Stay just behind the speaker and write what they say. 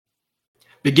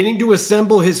Beginning to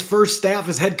assemble his first staff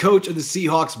as head coach of the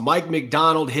Seahawks, Mike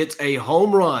Macdonald hits a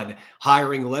home run,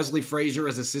 hiring Leslie Frazier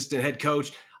as assistant head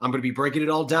coach. I'm going to be breaking it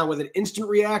all down with an instant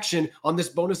reaction on this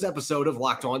bonus episode of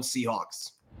Locked On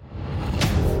Seahawks.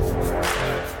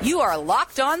 You are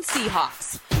Locked On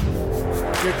Seahawks,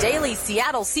 your daily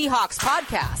Seattle Seahawks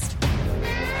podcast.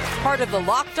 Part of the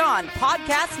Locked On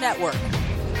Podcast Network,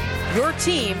 your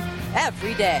team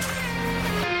every day.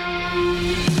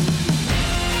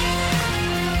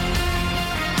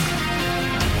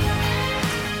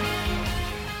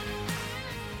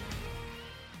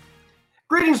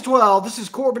 Greetings, 12. This is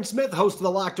Corbin Smith, host of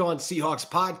the Locked On Seahawks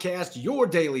podcast, your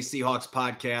daily Seahawks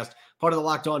podcast, part of the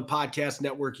Locked On Podcast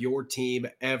Network, your team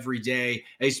every day.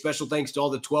 A special thanks to all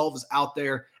the 12s out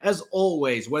there, as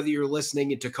always, whether you're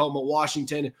listening in Tacoma,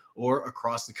 Washington, or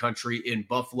across the country in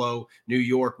Buffalo, New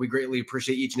York. We greatly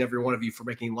appreciate each and every one of you for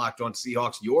making Locked On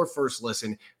Seahawks your first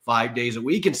listen 5 days a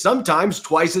week and sometimes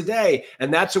twice a day.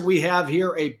 And that's what we have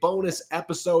here, a bonus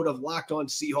episode of Locked On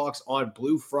Seahawks on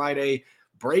Blue Friday.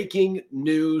 Breaking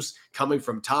news coming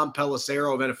from Tom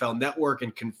Pelissero of NFL Network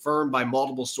and confirmed by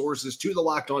multiple sources to the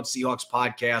Locked On Seahawks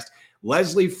podcast.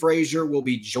 Leslie Frazier will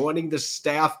be joining the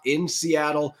staff in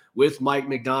Seattle with Mike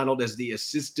Macdonald as the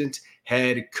assistant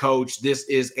head coach. This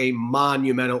is a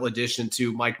monumental addition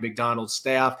to Mike Macdonald's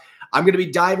staff. I'm going to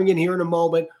be diving in here in a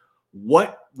moment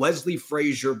what Leslie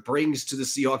Frazier brings to the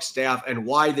Seahawks staff and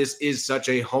why this is such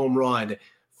a home run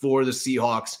for the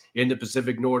Seahawks in the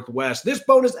Pacific Northwest. This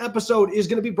bonus episode is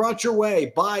going to be brought your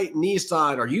way by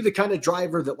Nissan. Are you the kind of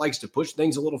driver that likes to push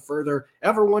things a little further?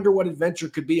 Ever wonder what adventure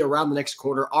could be around the next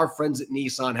corner? Our friends at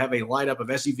Nissan have a lineup of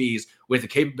SUVs with the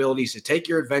capabilities to take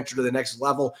your adventure to the next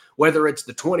level, whether it's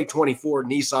the 2024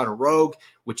 Nissan Rogue,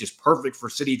 which is perfect for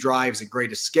city drives and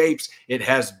great escapes. It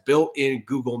has built-in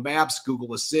Google Maps,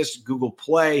 Google Assist, Google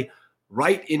Play,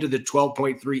 right into the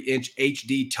 12.3-inch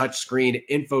HD touchscreen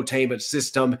infotainment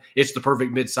system. It's the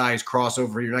perfect midsize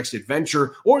crossover for your next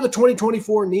adventure. Or the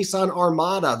 2024 Nissan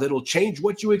Armada that'll change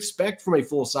what you expect from a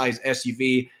full-size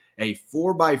SUV, a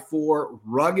 4x4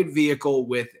 rugged vehicle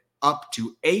with up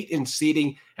to 8 in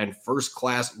seating and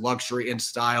first-class luxury and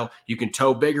style. You can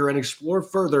tow bigger and explore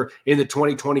further in the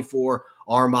 2024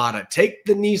 Armada. Take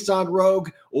the Nissan Rogue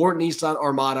or Nissan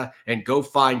Armada and go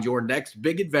find your next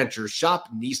big adventure. Shop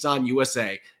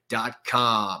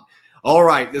NissanUSA.com. All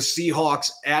right, the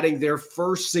Seahawks adding their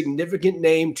first significant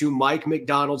name to Mike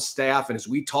Macdonald's staff. And as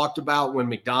we talked about when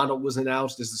Macdonald was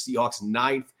announced as the Seahawks'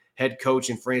 9th head coach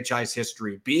in franchise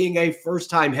history, being a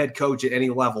first-time head coach at any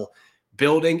level,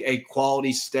 building a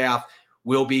quality staff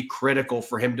will be critical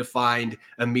for him to find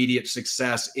immediate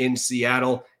success in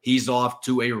Seattle. He's off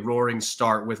to a roaring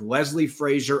start with Leslie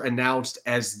Frazier announced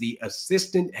as the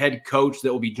assistant head coach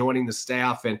that will be joining the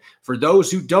staff. And for those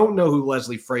who don't know who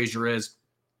Leslie Frazier is,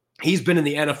 he's been in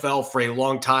the NFL for a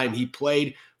long time. He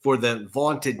played for the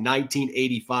vaunted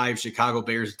 1985 Chicago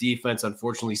Bears defense,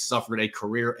 unfortunately suffered a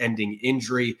career-ending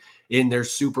injury in their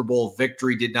Super Bowl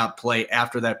victory, did not play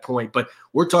after that point. But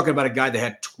we're talking about a guy that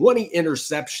had 20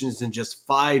 interceptions in just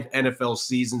 5 NFL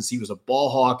seasons. He was a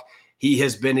ball hawk. He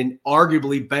has been an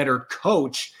arguably better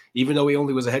coach, even though he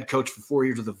only was a head coach for 4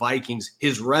 years with the Vikings.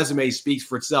 His resume speaks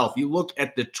for itself. You look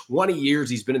at the 20 years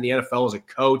he's been in the NFL as a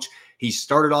coach. He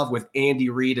started off with Andy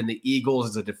Reid and the Eagles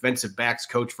as a defensive backs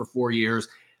coach for 4 years.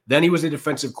 Then he was a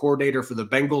defensive coordinator for the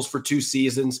Bengals for 2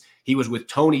 seasons. He was with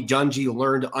Tony Dungy,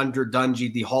 learned under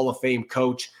Dungy, the Hall of Fame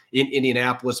coach in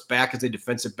Indianapolis, back as a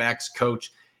defensive backs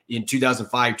coach in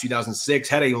 2005, 2006.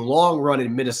 Had a long run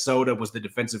in Minnesota, was the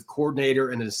defensive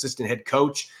coordinator and an assistant head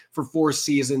coach for 4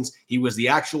 seasons. He was the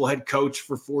actual head coach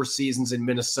for 4 seasons in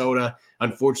Minnesota.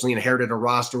 Unfortunately, inherited a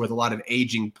roster with a lot of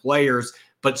aging players,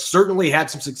 but certainly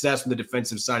had some success on the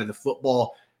defensive side of the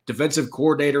football. Defensive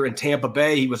coordinator in Tampa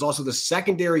Bay. He was also the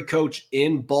secondary coach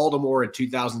in Baltimore in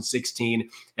 2016,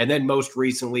 and then most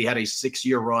recently had a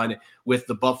 6-year run with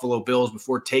the Buffalo Bills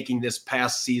before taking this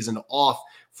past season off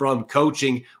from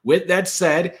coaching. With that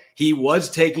said, he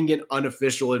was taking an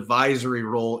unofficial advisory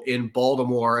role in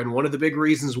Baltimore, and one of the big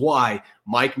reasons why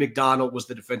Mike Macdonald was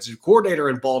the defensive coordinator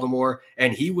in Baltimore,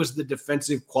 and he was the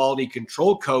defensive quality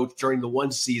control coach during the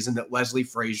one season that Leslie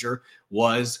Frazier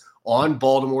was on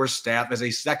Baltimore's staff as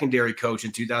a secondary coach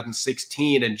in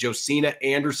 2016. And Josina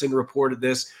Anderson reported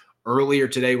this earlier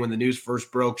today when the news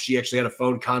first broke. She actually had a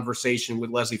phone conversation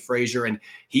with Leslie Frazier, and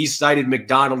he cited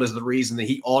Macdonald as the reason that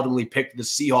he ultimately picked the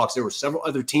Seahawks. There were several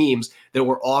other teams that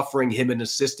were offering him an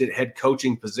assistant head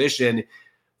coaching position.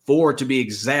 4 to be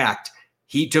exact.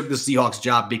 He took the Seahawks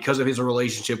job because of his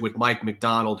relationship with Mike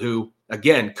Macdonald, who,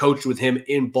 again, coached with him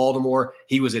in Baltimore.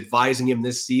 He was advising him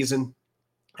this season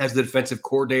as the defensive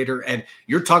coordinator. And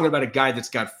you're talking about a guy that's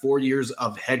got 4 years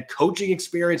of head coaching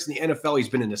experience in the NFL. He's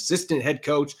been an assistant head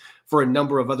coach for a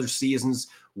number of other seasons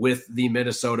with the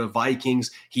Minnesota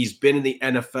Vikings. He's been in the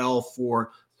NFL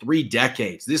for 3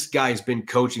 decades. This guy's been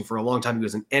coaching for a long time. He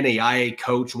was an NAIA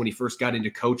coach when he first got into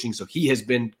coaching. So he has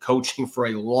been coaching for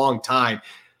a long time.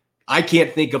 I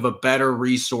can't think of a better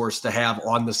resource to have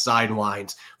on the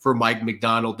sidelines for Mike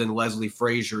Macdonald than Leslie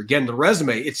Frazier. Again, the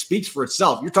resume, it speaks for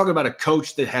itself. You're talking about a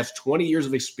coach that has 20 years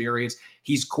of experience.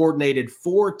 He's coordinated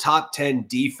 4 top 10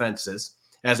 defenses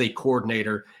as a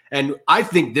coordinator. And I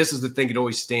think this is the thing that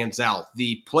always stands out.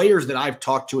 The players that I've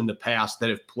talked to in the past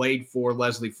that have played for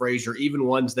Leslie Frazier, even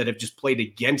ones that have just played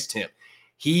against him,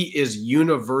 he is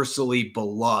universally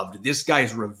beloved. This guy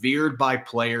is revered by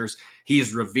players. He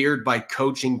is revered by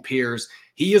coaching peers.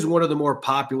 He is one of the more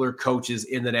popular coaches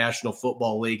in the National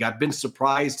Football League. I've been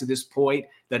surprised to this point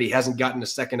that he hasn't gotten a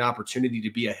second opportunity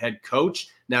to be a head coach.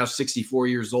 Now 64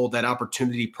 years old, that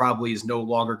opportunity probably is no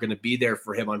longer going to be there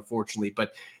for him, unfortunately.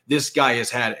 But this guy has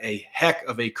had a heck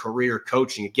of a career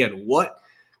coaching. Again, what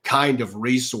kind of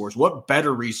resource, what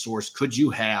better resource could you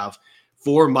have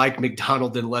for Mike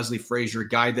Macdonald than Leslie Frazier, a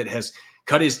guy that has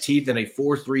cut his teeth in a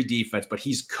 4-3 defense, but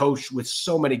he's coached with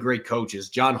so many great coaches.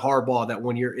 John Harbaugh, that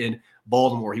 1 year in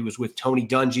Baltimore, he was with Tony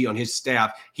Dungy on his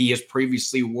staff. He has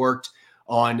previously worked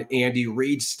on Andy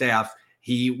Reid's staff.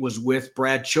 He was with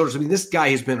Brad Childress. I mean, this guy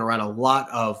has been around a lot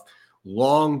of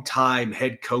long-time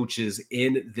head coaches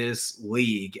in this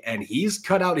league, and he's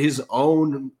cut out his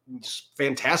own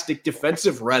fantastic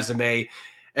defensive resume.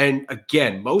 And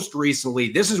again, most recently,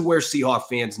 this is where Seahawks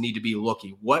fans need to be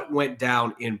looking. What went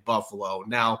down in Buffalo?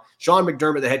 Now, Sean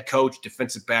McDermott, the head coach,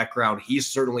 defensive background, he's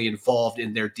certainly involved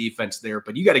in their defense there.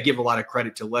 But you got to give a lot of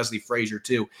credit to Leslie Frazier,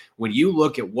 too. When you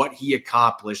look at what he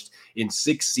accomplished in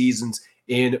 6 seasons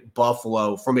in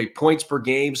Buffalo, from a points per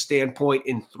game standpoint,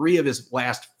 in 3 of his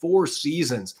last 4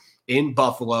 seasons in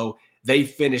Buffalo, they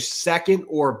finished second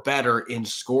or better in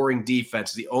scoring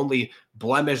defense. The only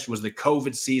blemish was the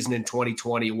COVID season in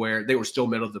 2020, where they were still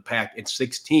middle of the pack in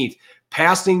 16th.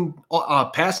 Passing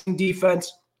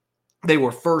defense, they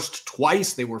were first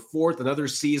twice. They were 4th another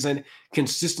season,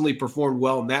 consistently performed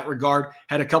well in that regard,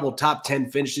 had a couple top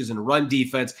 10 finishes in run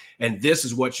defense, and this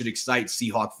is what should excite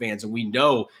Seahawks fans. And we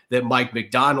know that Mike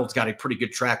Macdonald's got a pretty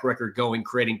good track record going,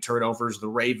 creating turnovers. The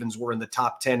Ravens were in the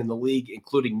top 10 in the league,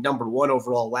 including number 1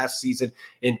 overall last season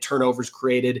in turnovers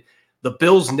created. The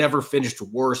Bills never finished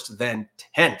worse than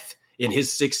 10th in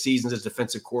his 6 seasons as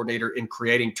defensive coordinator in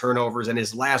creating turnovers. And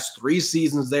his last 3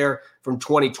 seasons there, from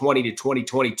 2020 to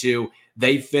 2022,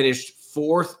 they finished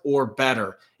 4th or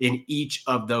better in each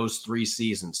of those 3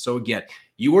 seasons. So again,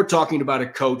 you were talking about a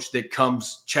coach that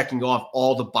comes checking off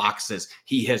all the boxes.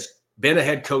 He has been a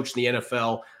head coach in the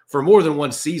NFL for more than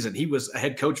 1 season. He was a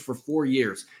head coach for 4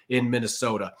 years in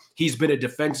Minnesota. He's been a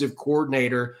defensive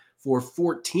coordinator for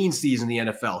 14 seasons in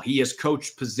the NFL. He has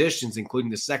coached positions,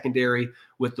 including the secondary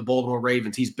with the Baltimore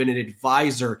Ravens. He's been an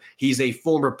advisor. He's a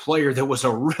former player that was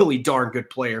a really darn good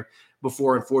player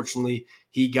before, unfortunately,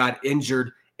 he got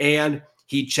injured. And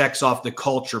he checks off the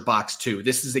culture box, too.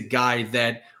 This is a guy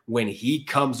that when he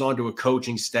comes onto a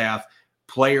coaching staff,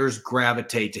 players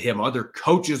gravitate to him. Other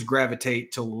coaches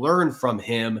gravitate to learn from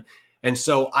him. And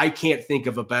so I can't think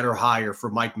of a better hire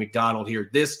for Mike Macdonald here.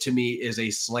 This, to me, is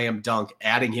a slam dunk,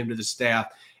 adding him to the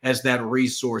staff as that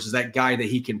resource, as that guy that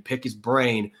he can pick his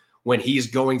brain when he's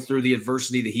going through the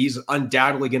adversity that he's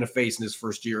undoubtedly going to face in his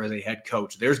first year as a head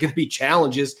coach. There's going to be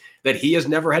challenges that he has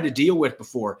never had to deal with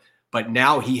before, but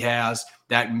now he has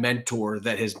that mentor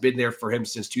that has been there for him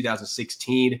since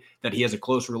 2016, that he has a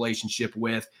close relationship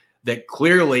with, that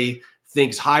clearly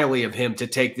thinks highly of him to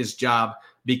take this job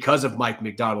because of Mike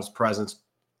Macdonald's presence.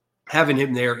 Having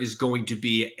him there is going to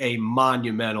be a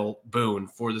monumental boon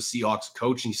for the Seahawks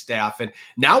coaching staff. And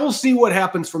now we'll see what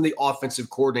happens from the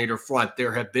offensive coordinator front.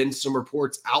 There have been some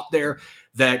reports out there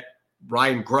that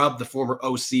Ryan Grubb, the former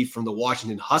OC from the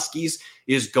Washington Huskies,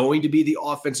 is going to be the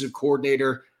offensive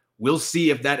coordinator. We'll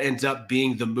see if that ends up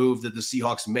being the move that the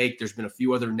Seahawks make. There's been a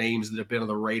few other names that have been on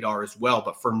the radar as well.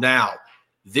 But for now,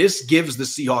 this gives the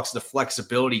Seahawks the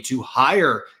flexibility to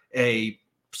hire a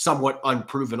somewhat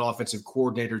unproven offensive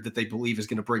coordinator that they believe is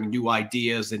going to bring new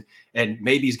ideas and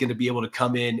maybe he's going to be able to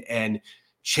come in and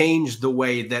change the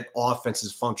way that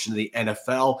offenses function in the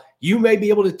NFL. You may be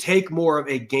able to take more of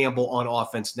a gamble on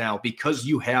offense now because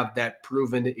you have that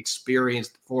proven,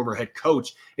 experienced former head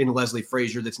coach in Leslie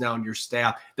Frazier that's now on your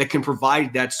staff that can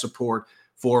provide that support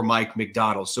for Mike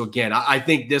Macdonald. So again, I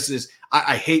think this is,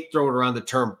 I hate throwing around the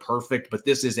term perfect, but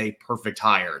this is a perfect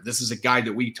hire. This is a guy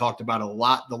that we talked about a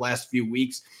lot the last few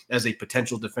weeks as a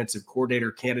potential defensive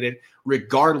coordinator candidate,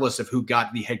 regardless of who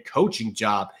got the head coaching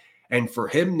job. And for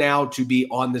him now to be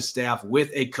on the staff with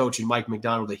a coach in Mike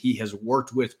Macdonald that he has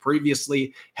worked with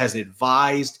previously, has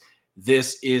advised,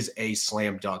 this is a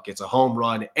slam dunk. It's a home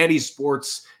run. Any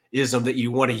sportsism that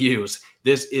you want to use,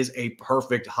 this is a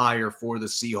perfect hire for the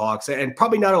Seahawks. And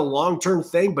probably not a long-term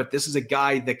thing, but this is a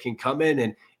guy that can come in,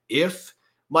 and if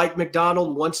Mike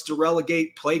Macdonald wants to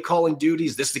relegate play calling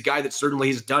duties, this is the guy that certainly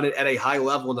has done it at a high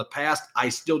level in the past. I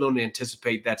still don't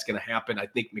anticipate that's going to happen. I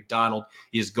think Macdonald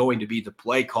is going to be the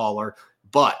play caller,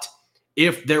 but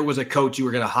if there was a coach you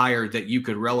were going to hire that you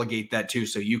could relegate that to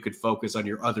so you could focus on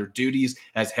your other duties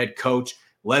as head coach,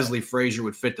 Leslie Frazier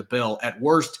would fit the bill. At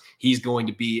worst, he's going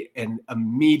to be an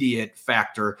immediate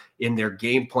factor in their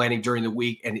game planning during the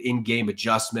week and in-game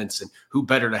adjustments. And who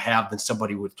better to have than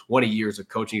somebody with 20 years of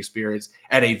coaching experience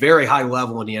at a very high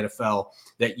level in the NFL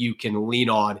that you can lean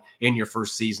on in your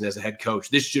first season as a head coach.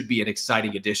 This should be an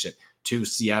exciting addition to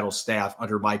Seattle staff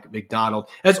under Mike Macdonald.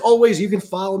 As always, you can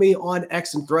follow me on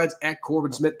X and Threads at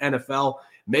Corbin Smith NFL.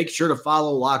 Make sure to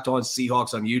follow Locked On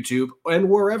Seahawks on YouTube and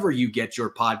wherever you get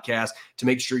your podcast to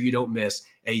make sure you don't miss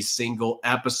a single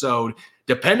episode.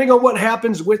 Depending on what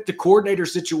happens with the coordinator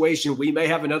situation, we may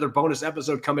have another bonus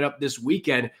episode coming up this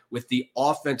weekend with the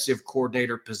offensive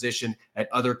coordinator position and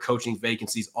other coaching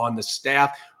vacancies on the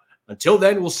staff. Until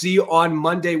then, we'll see you on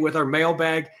Monday with our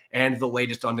mailbag and the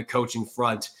latest on the coaching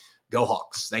front. Go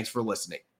Hawks. Thanks for listening.